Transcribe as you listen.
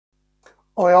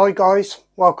Oi oi guys,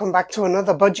 welcome back to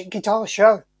another budget guitar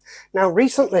show. Now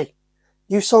recently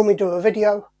you saw me do a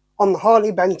video on the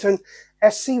Harley Benton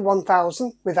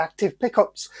SC1000 with active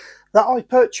pickups that I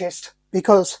purchased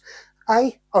because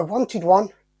A, I wanted one,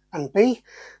 and B,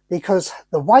 because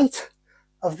the weight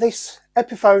of this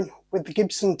Epiphone with the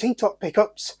Gibson T-top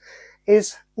pickups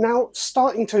is now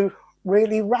starting to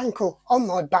really rankle on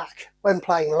my back when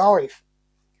playing live.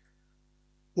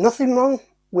 Nothing wrong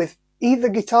with either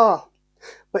guitar,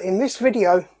 but in this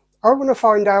video I want to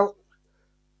find out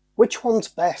which one's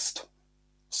best.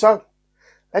 So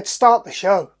let's start the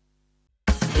show.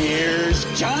 Here's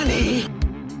Johnny.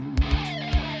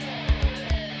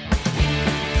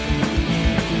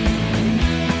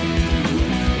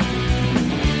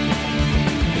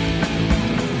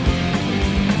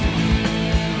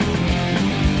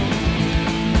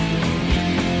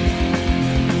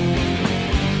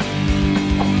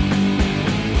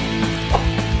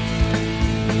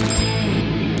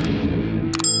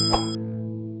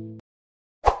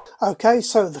 Okay,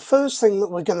 so the first thing that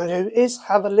we're going to do is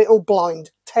have a little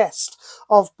blind test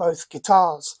of both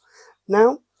guitars.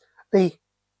 Now, the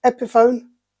Epiphone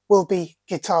will be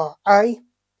guitar A,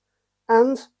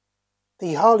 and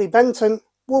the Harley Benton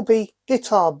will be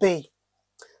guitar B.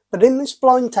 But in this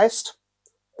blind test,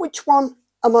 which one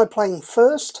am I playing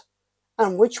first,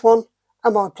 and which one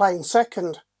am I playing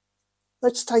second?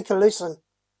 Let's take a listen.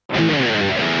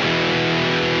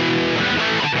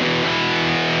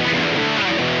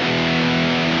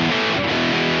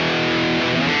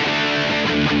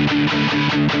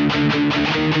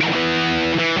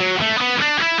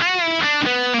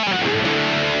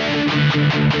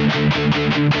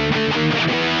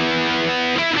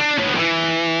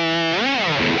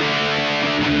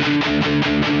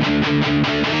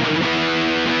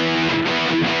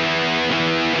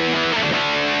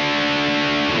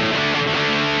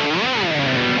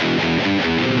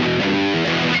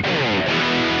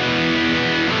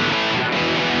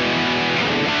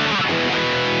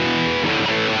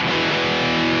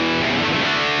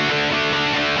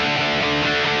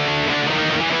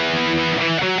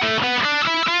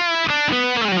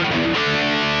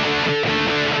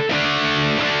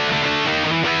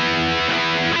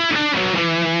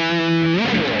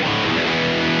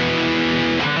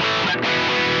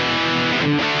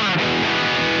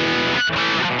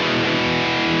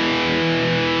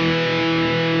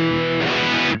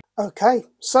 Okay,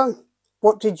 so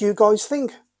what did you guys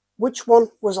think? Which one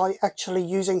was I actually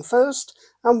using first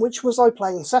and which was I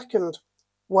playing second?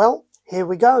 Well, here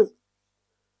we go.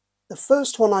 The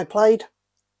first one I played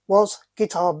was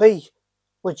guitar B,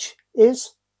 which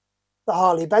is the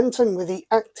Harley Benton with the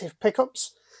active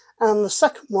pickups, and the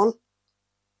second one,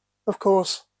 of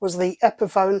course, was the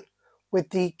Epiphone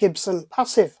with the Gibson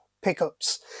passive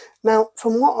pickups. Now,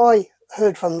 from what I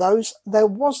heard from those, there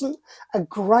wasn't a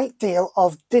great deal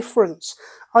of difference.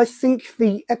 I think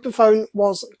the Epiphone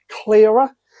was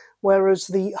clearer, whereas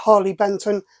the Harley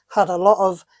Benton had a lot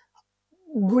of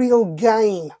real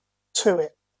gain to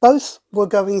it. Both were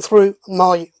going through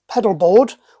my pedal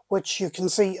board, which you can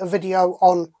see a video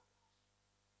on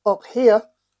up here,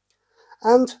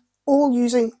 and all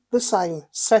using the same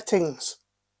settings.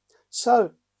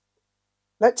 So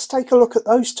let's take a look at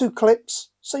those two clips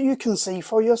so you can see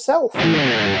for yourself.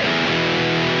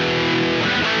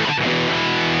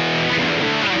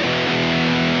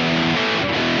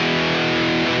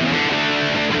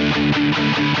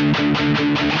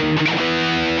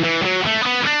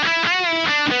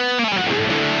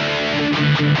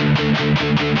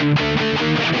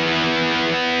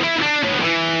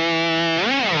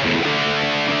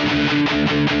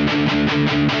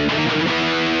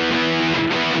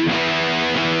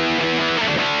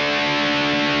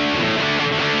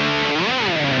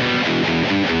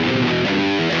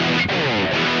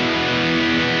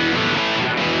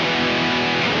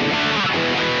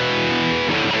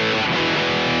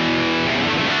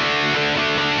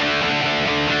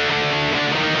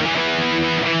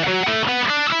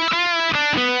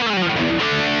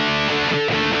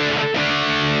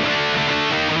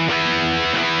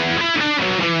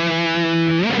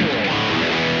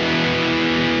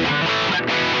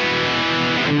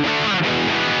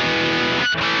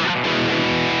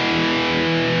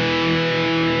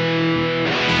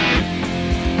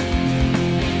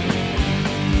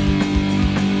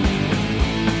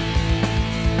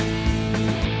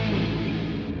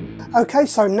 Okay,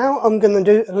 so now I'm going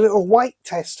to do a little weight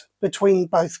test between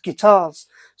both guitars.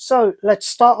 So let's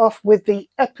start off with the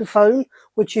Epiphone,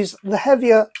 which is the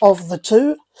heavier of the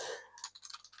two.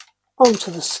 Onto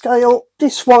the scale,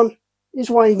 this one is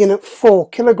weighing in at 4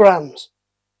 kilograms.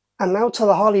 And now to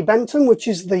the Harley Benton, which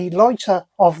is the lighter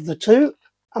of the two,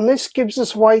 and this gives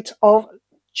us a weight of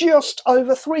just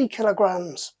over 3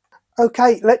 kilograms.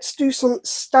 Okay, let's do some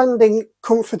standing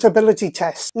comfortability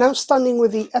tests. Now standing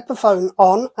with the EPIPHONE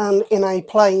on and in a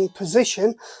playing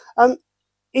position,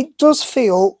 it does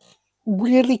feel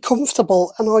really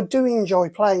comfortable, and I do enjoy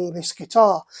playing this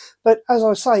guitar. But as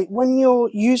I say, when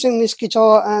you're using this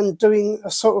guitar and doing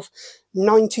a sort of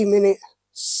 90-minute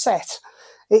set,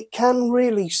 it can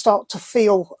really start to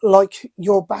feel like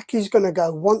your back is going to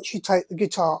go once you take the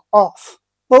guitar off.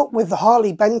 But with the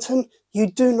Harley Benton, you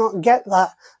do not get that.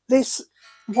 This,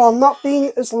 while not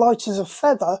being as light as a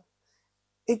feather,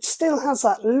 it still has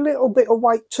that little bit of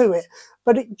weight to it,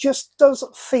 but it just does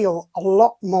feel a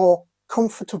lot more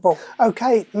comfortable.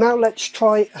 Okay, now let's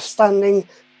try a standing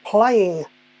playing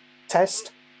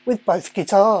test with both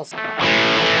guitars.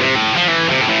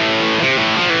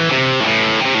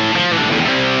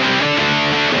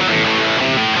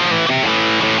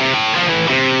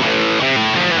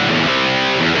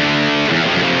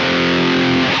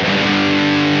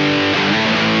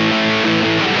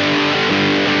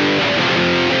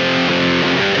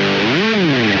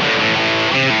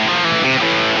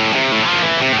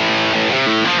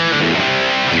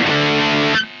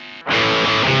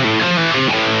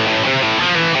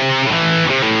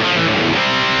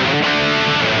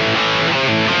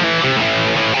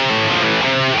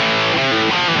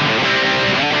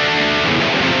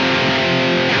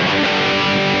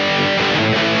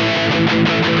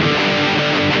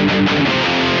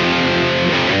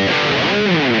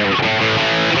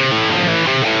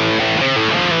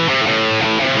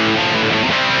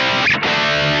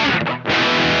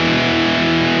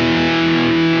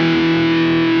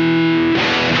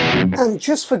 And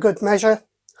just for good measure,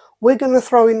 we're going to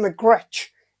throw in the Gretsch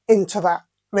into that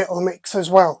little mix as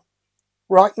well,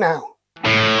 right now.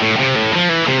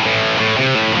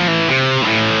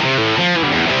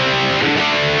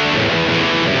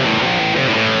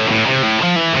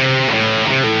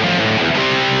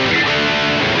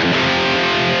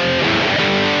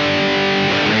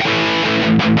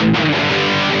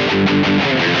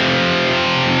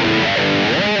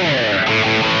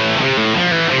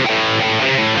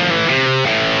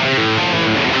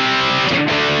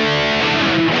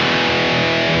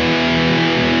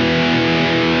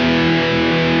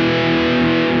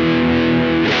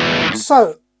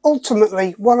 So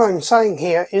ultimately what I'm saying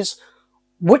here is,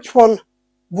 which one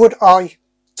would I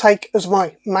take as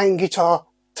my main guitar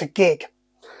to gig?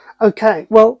 Okay,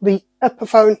 well, the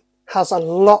EPIPHONE has a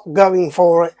lot going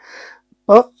for it,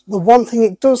 but the one thing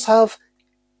it does have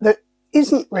that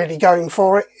isn't really going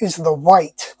for it is the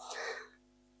weight.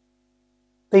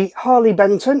 The Harley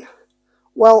Benton,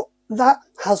 well, that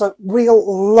has a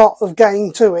real lot of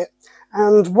gain to it,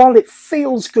 and while it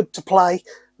feels good to play,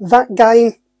 that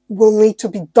gain will need to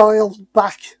be dialed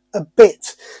back a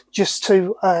bit just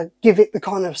to give it the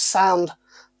kind of sound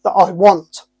that I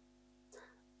want.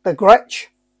 The Gretsch,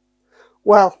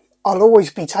 well, I'll always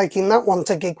be taking that one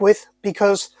to gig with,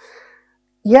 because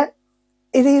yeah,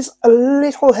 it is a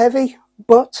little heavy,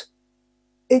 but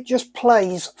it just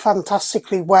plays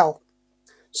fantastically well.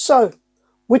 So,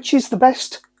 which is the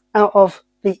best out of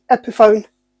the EPIPHONE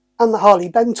and the Harley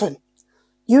Benton?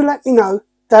 You let me know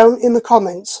down in the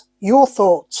comments your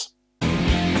thoughts.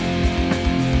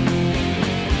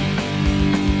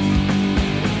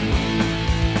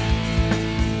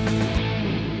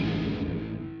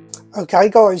 Okay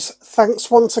guys,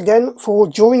 thanks once again for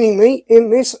joining me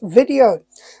in this video,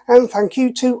 and thank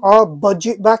you to our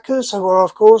budget backers who are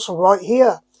of course right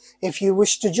here. If you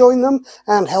wish to join them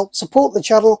and help support the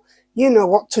channel, you know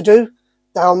what to do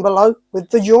down below with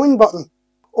the join button.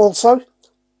 Also,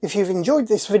 if you've enjoyed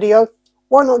this video,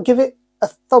 why not give it a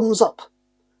thumbs up,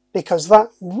 because that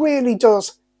really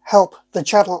does help the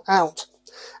channel out.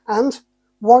 And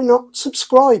why not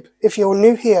subscribe if you're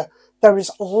new here? There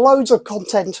is loads of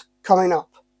content coming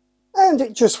up. And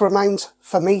it just remains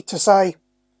for me to say,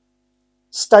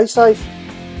 stay safe,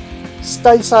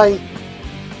 stay sane,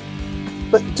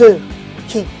 but do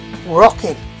keep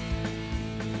rocking.